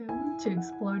to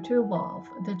Explore to Evolve,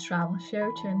 the travel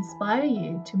show to inspire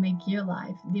you to make your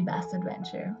life the best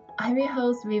adventure. I'm your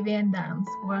host, Vivian Dams,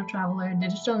 world traveler,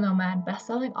 digital nomad,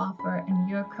 best-selling author, and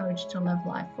your coach to live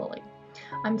life fully.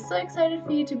 I'm so excited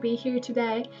for you to be here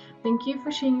today. Thank you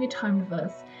for sharing your time with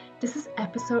us. This is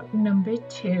episode number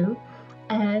 2.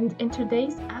 And in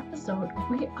today's episode,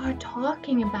 we are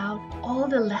talking about all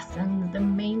the lessons, the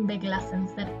main big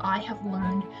lessons that I have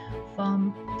learned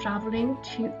from traveling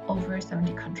to over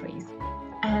 70 countries.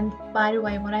 And by the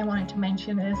way, what I wanted to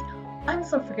mention is I'm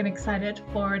so freaking excited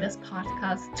for this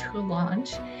podcast to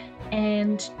launch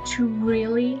and to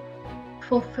really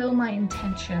fulfill my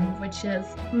intention, which is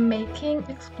making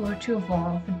Explore to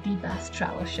Evolve the best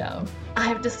travel show. I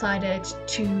have decided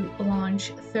to launch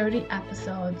 30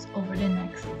 episodes over the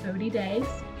next 30 days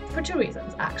for 2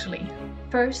 reasons, actually.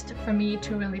 First, for me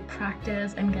to really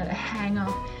practice and get a hang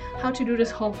of how to do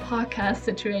this whole podcast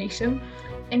situation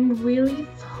and really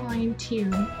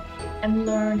fine-tune and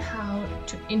learn how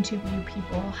to interview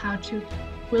people, how to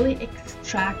really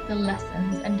extract the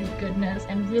lessons and the goodness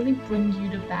and really bring you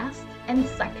the best. And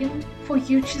second, for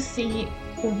you to see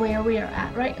where we are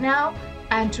at right now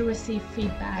and to receive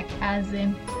feedback, as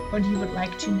in what you would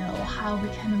like to know, how we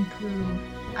can improve.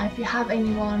 If you have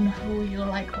anyone who you're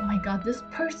like, oh my god, this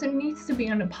person needs to be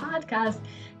on the podcast,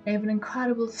 they have an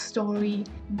incredible story,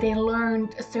 they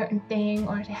learned a certain thing,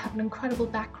 or they have an incredible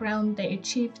background, they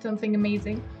achieved something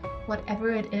amazing,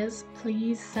 whatever it is,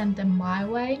 please send them my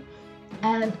way.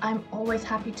 And I'm always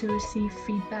happy to receive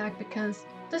feedback because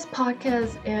this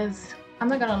podcast is, I'm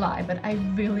not gonna lie, but I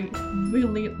really,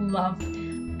 really love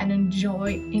and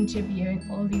enjoy interviewing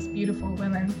all these beautiful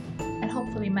women and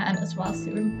hopefully men as well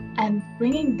soon and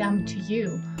bringing them to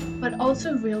you, but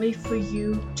also really for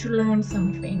you to learn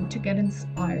something, to get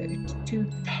inspired, to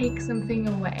take something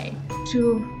away,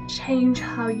 to change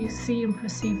how you see and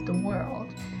perceive the world,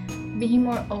 be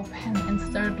more open and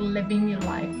start living your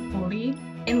life fully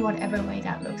in whatever way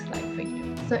that looks like for you.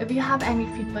 So if you have any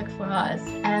feedback for us,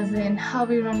 as in how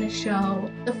we run the show,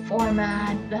 the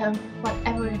format, the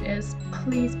whatever it is,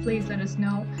 please let us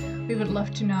know. We would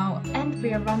love to know. And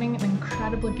we are running an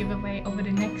incredible giveaway over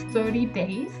the next 30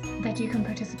 days that you can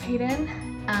participate in.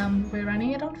 We're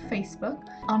running it on Facebook,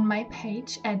 on my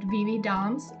page at Vivi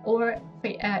Dams, or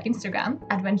Instagram,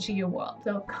 Adventure Your World.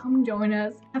 So come join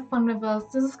us, have fun with us.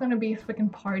 This is going to be a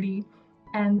freaking party.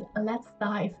 And let's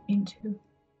dive into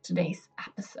today's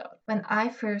episode. When I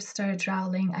first started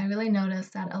traveling, I really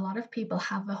noticed that a lot of people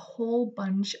have a whole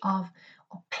bunch of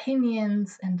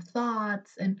opinions and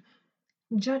thoughts and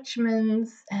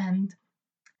judgments and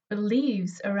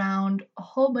beliefs around a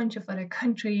whole bunch of other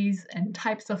countries and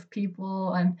types of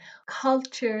people and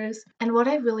cultures. And what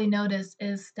I really noticed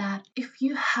is that if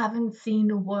you haven't seen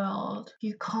the world,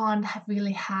 you can't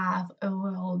really have a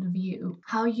world view.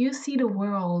 How you see the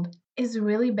world is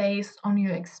really based on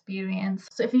your experience.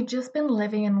 So if you've just been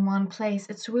living in one place,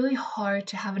 it's really hard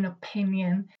to have an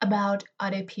opinion about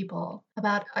other people,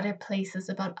 about other places,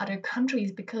 about other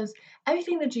countries, because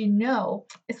everything that you know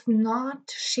is not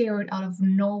shared out of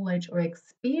knowledge or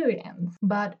experience,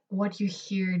 but what you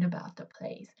heard about the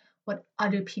place, what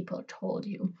other people told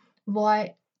you,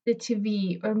 what the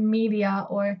TV or media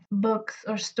or books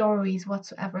or stories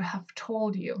whatsoever have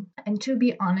told you. And to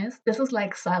be honest, this is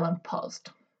like silent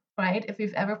post, right? If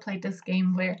you've ever played this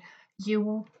game where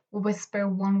you whisper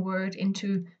one word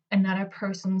into another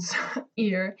person's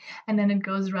ear and then it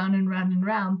goes round and round and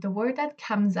round, the word that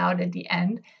comes out at the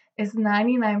end is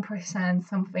 99%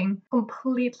 something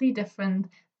completely different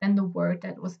than the word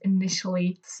that was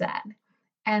initially said.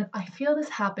 And I feel this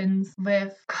happens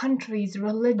with countries,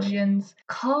 religions,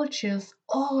 cultures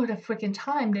all the freaking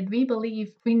time, that we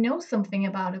believe we know something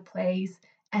about a place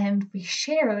and we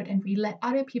share it and we let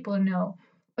other people know.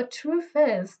 But truth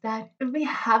is that if we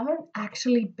haven't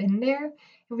actually been there, if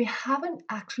we haven't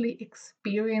actually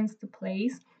experienced the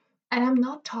place, and I'm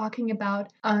not talking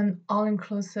about an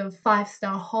all-inclusive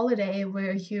 5-star holiday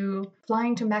where you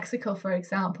flying to Mexico, for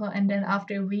example, and then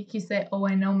after a week you say, oh,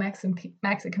 I know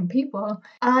Mexican people.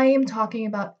 I am talking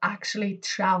about actually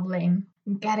traveling,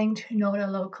 getting to know the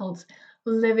locals,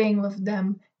 living with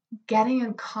them, getting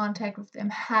in contact with them,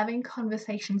 having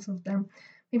conversations with them,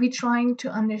 maybe trying to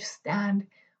understand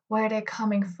where they're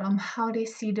coming from, how they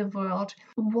see the world,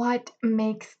 what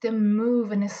makes them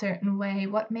move in a certain way,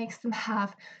 what makes them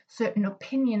have certain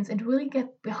opinions, and really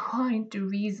get behind the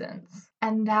reasons.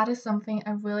 And that is something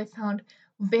I really found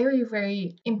very,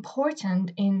 very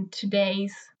important in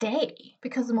today's day,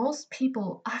 because most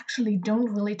people actually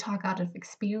don't really talk out of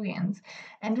experience.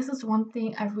 And this is one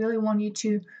thing I really want you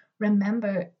to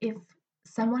remember. If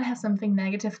someone has something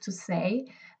negative to say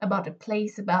about a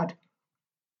place, about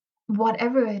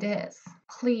whatever it is,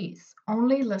 please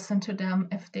only listen to them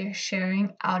if they're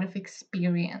sharing out of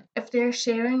experience. If they're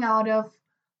sharing out of,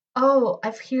 oh,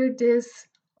 I've heard this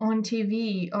on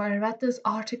TV or I read this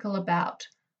article about,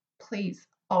 please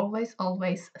always,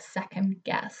 always second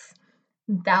guess,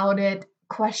 doubt it,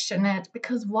 question it.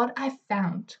 Because what I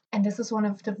found, and this is one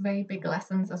of the very big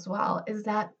lessons as well, is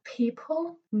that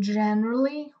people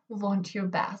generally want your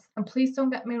best. And please don't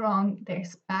get me wrong,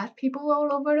 there's bad people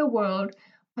all over the world,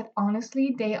 but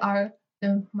honestly, they are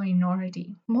the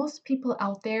minority. Most people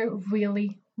out there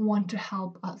really want to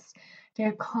help us.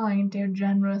 They're kind, they're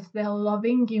generous, they're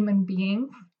loving human beings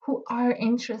who are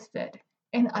interested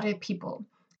in other people,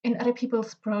 in other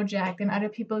people's project, in other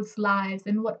people's lives,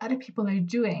 in what other people are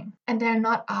doing. And they're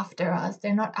not after us,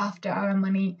 they're not after our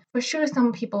money. For sure,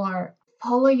 some people are.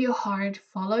 Follow your heart,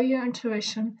 follow your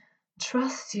intuition,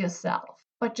 trust yourself.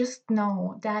 But just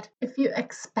know that if you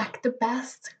expect the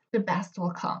best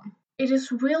will come. It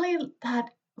is really that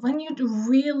when you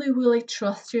really, really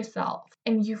trust yourself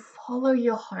and you follow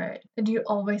your heart, that you're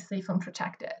always safe and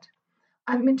protected.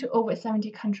 I've been to over 70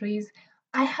 countries.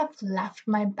 I have left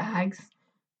my bags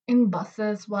in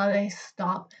buses while I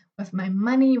stop with my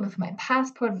money, with my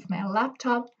passport, with my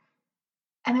laptop.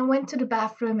 And I went to the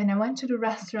bathroom and I went to the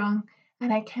restaurant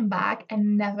and I came back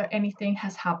and never anything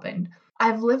has happened.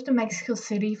 I've lived in Mexico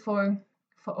City for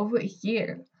over a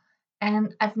year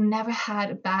and I've never had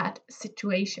a bad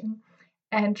situation.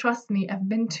 And trust me, I've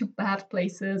been to bad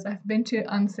places, I've been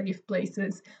to unsafe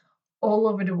places all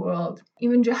over the world.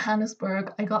 Even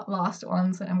Johannesburg, I got lost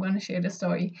once, and I'm going to share the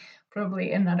story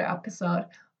probably in another episode.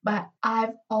 But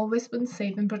I've always been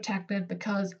safe and protected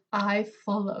because I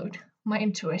followed my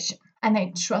intuition and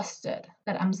I trusted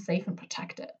that I'm safe and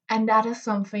protected. And that is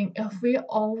something, if we're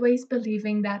always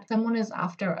believing that someone is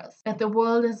after us, that the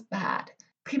world is bad,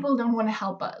 people don't want to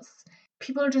help us,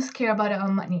 people just care about our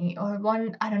money or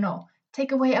want, I don't know,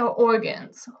 take away our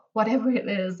organs, whatever it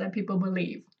is that people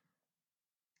believe,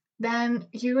 then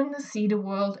you're going to see the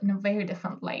world in a very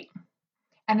different light.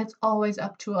 And it's always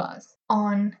up to us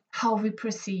on how we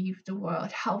perceive the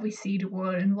world, how we see the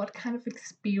world, and what kind of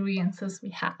experiences we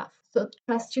have. So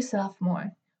trust yourself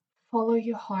more, follow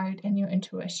your heart and your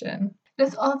intuition.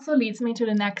 This also leads me to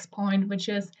the next point, which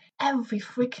is every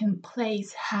freaking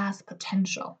place has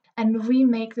potential, and we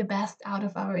make the best out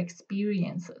of our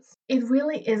experiences. It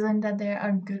really isn't that there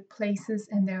are good places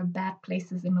and there are bad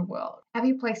places in the world.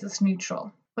 Every place is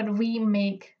neutral, but we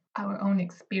make our own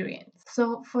experience.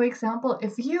 So, for example,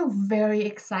 if you're very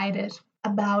excited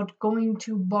about going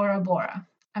to Bora Bora,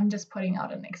 I'm just putting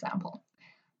out an example,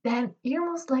 then you're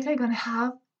most likely going to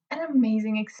have an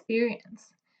amazing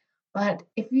experience. But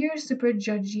if you're super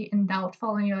judgy and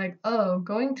doubtful and you're like, oh,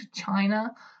 going to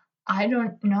China, I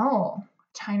don't know.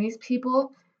 Chinese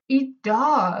people eat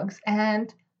dogs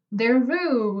and they're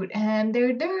rude and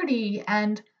they're dirty.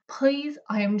 And please,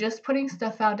 I am just putting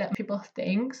stuff out that people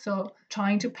think. So,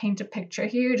 trying to paint a picture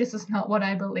here, this is not what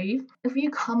I believe. If you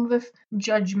come with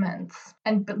judgments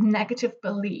and negative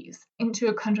beliefs into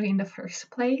a country in the first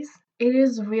place, it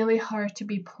is really hard to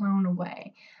be blown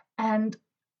away. And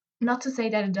not to say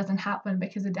that it doesn't happen,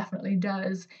 because it definitely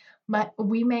does, but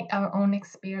we make our own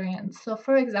experience. So,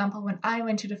 for example, when I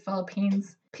went to the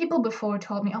Philippines, people before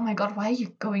told me, oh my God, why are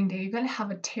you going there? You're going to have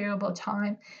a terrible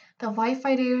time. The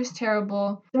Wi-Fi there is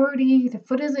terrible, dirty, the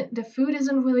food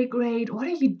isn't really great. What are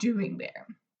you doing there?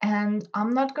 And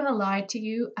I'm not going to lie to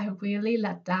you, I really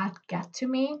let that get to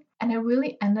me. And I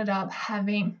really ended up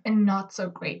having a not so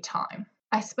great time.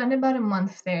 I spent about a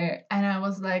month there and I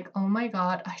was like, oh my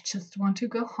God, I just want to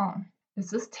go home.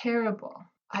 This is terrible.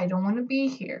 I don't want to be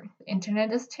here. The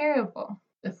internet is terrible.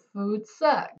 The food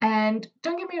sucks. And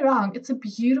don't get me wrong, it's a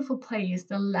beautiful place.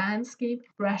 The landscape,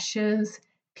 brushes,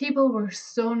 people were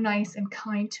so nice and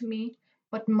kind to me.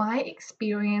 But my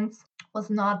experience was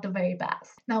not the very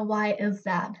best. Now, why is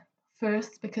that?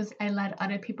 First, because I let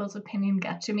other people's opinion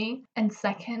get to me. And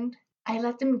second, I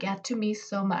let them get to me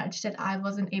so much that I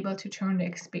wasn't able to turn the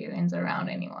experience around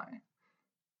anymore.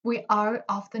 We are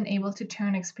often able to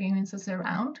turn experiences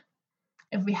around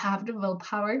if we have the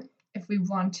willpower, if we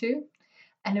want to,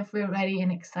 and if we're ready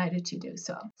and excited to do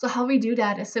so. So, how we do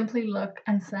that is simply look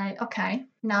and say, okay,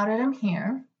 now that I'm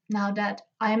here, now that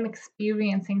I'm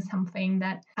experiencing something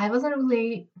that I wasn't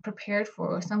really prepared for,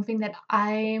 or something that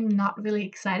I'm not really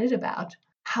excited about,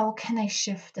 how can I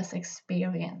shift this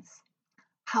experience?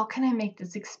 How can I make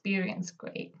this experience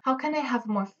great? How can I have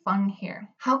more fun here?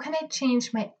 How can I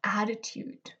change my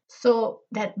attitude so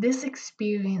that this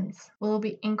experience will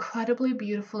be incredibly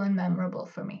beautiful and memorable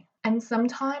for me? And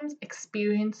sometimes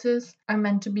experiences are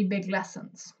meant to be big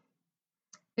lessons.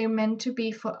 They're meant to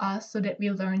be for us so that we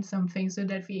learn something, so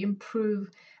that we improve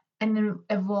and then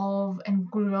evolve and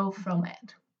grow from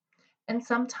it. And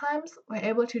sometimes we're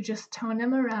able to just turn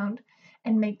them around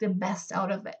and make the best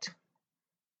out of it.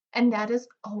 And that is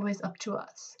always up to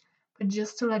us. But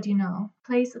just to let you know,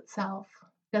 place itself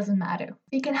doesn't matter.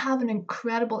 We can have an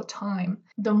incredible time,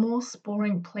 the most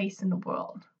boring place in the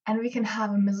world, and we can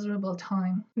have a miserable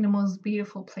time in the most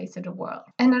beautiful place in the world.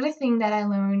 Another thing that I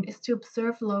learned is to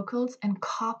observe locals and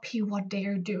copy what they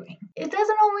are doing. It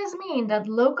doesn't always mean that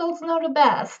locals know the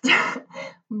best,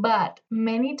 but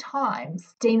many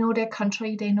times they know their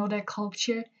country, they know their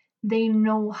culture, they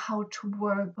know how to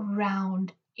work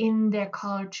around in their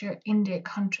culture, in their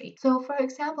country. So, for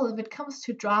example, if it comes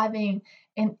to driving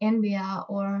in India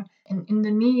or in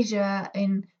Indonesia,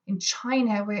 in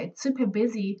China, where it's super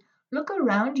busy, look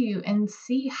around you and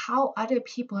see how other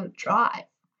people drive.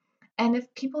 And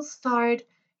if people start,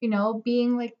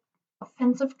 being like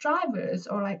offensive drivers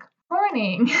or like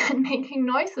horning and making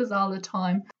noises all the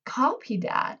time, copy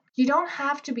that. You don't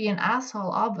have to be an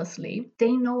asshole, obviously.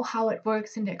 They know how it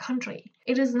works in their country.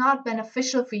 It is not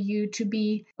beneficial for you to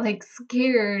be like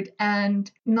scared and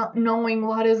not knowing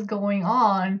what is going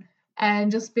on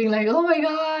and just being like, oh my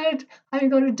God, I'm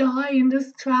going to die in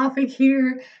this traffic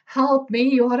here. Help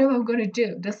me. What am I going to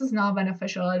do? This is not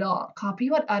beneficial at all. Copy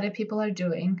what other people are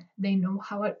doing. They know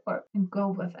how it works and go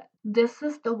with it. This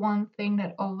is the one thing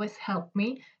that always helped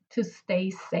me to stay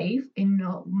safe in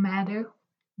no matter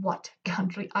what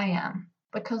country I am.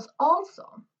 Because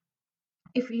also,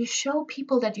 if you show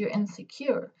people that you're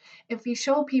insecure, if you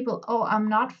show people, oh, I'm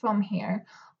not from here,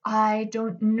 I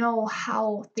don't know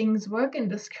how things work in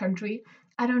this country,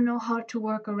 I don't know how to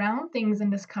work around things in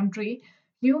this country,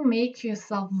 you make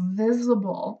yourself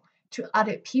visible to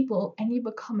other people and you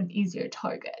become an easier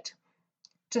target.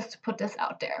 Just to put this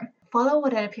out there. Follow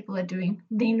what other people are doing.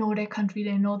 They know their country,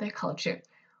 they know their culture.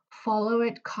 Follow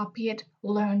it, copy it,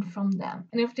 learn from them.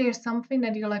 And if there's something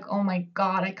that you're like, oh my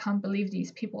God, I can't believe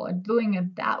these people are doing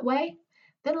it that way,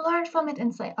 then learn from it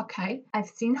and say, okay, I've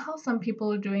seen how some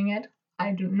people are doing it.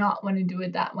 I do not want to do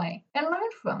it that way. And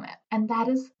learn from it. And that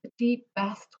is the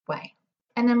best way.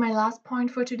 And then my last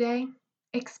point for today,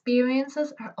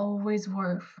 experiences are always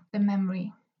worth the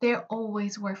memory. They're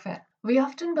always worth it. We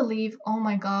often believe, oh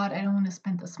my God, I don't want to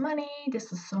spend this money.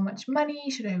 This is so much money.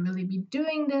 Should I really be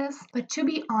doing this? But to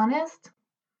be honest,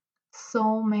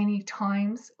 so many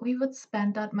times we would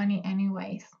spend that money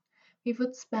anyways. We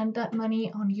would spend that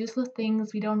money on useless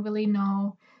things we don't really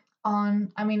know.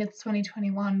 It's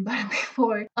 2021, but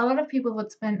before, a lot of people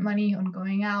would spend money on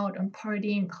going out, on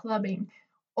partying, clubbing,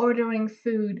 ordering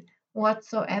food,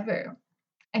 whatsoever.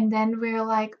 And then we're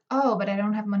like, oh, but I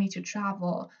don't have money to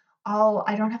travel. Oh,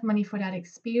 I don't have money for that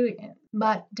experience.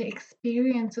 But the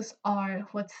experiences are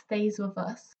what stays with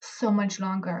us so much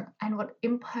longer and what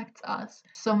impacts us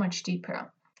so much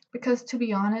deeper. Because to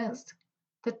be honest,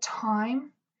 the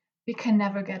time, we can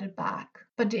never get it back.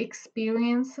 But the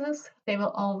experiences, they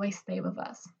will always stay with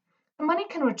us. The money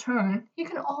can return. You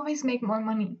can always make more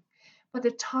money. But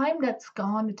the time that's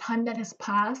gone, the time that has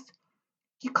passed,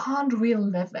 you can't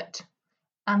relive it.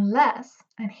 Unless,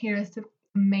 and here's the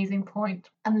amazing point,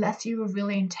 unless you were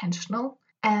really intentional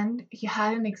and you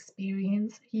had an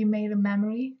experience, you made a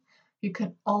memory, you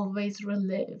can always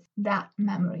relive that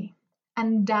memory.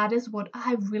 And that is what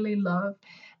I really love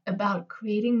about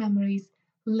creating memories,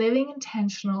 living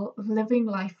intentional, living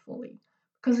life fully,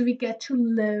 because we get to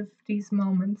live these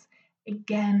moments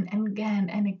again and again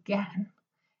and again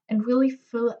and really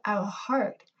fill our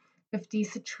heart with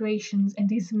these situations and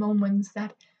these moments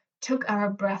that took our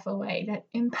breath away, that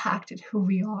impacted who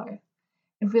we are.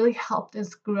 It really helped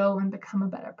us grow and become a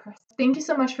better person. Thank you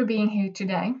so much for being here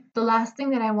today. The last thing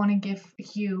that I want to give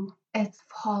you is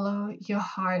follow your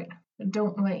heart.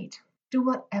 Don't wait. Do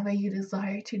whatever you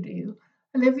desire to do.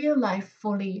 Live your life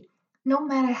fully, no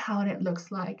matter how that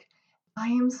looks like. I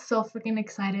am so freaking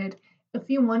excited. If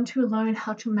you want to learn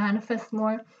how to manifest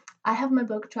more, I have my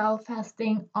book Travel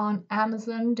Fasting on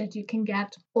Amazon that you can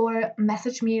get, or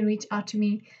message me, reach out to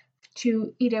me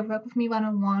to either work with me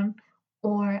one-on-one,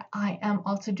 or I am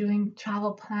also doing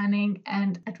travel planning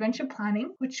and adventure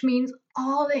planning, which means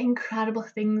all the incredible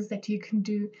things that you can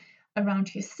do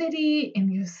around your city, in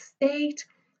your state.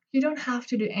 You don't have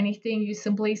to do anything. You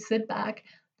simply sit back,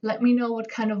 let me know what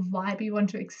kind of vibe you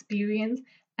want to experience,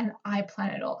 and I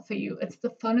plan it all for you. It's the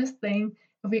funnest thing.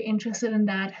 If you're interested in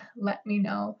that, let me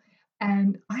know.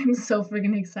 And I'm so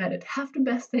freaking excited. Have the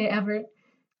best day ever,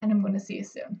 and I'm going to see you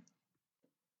soon.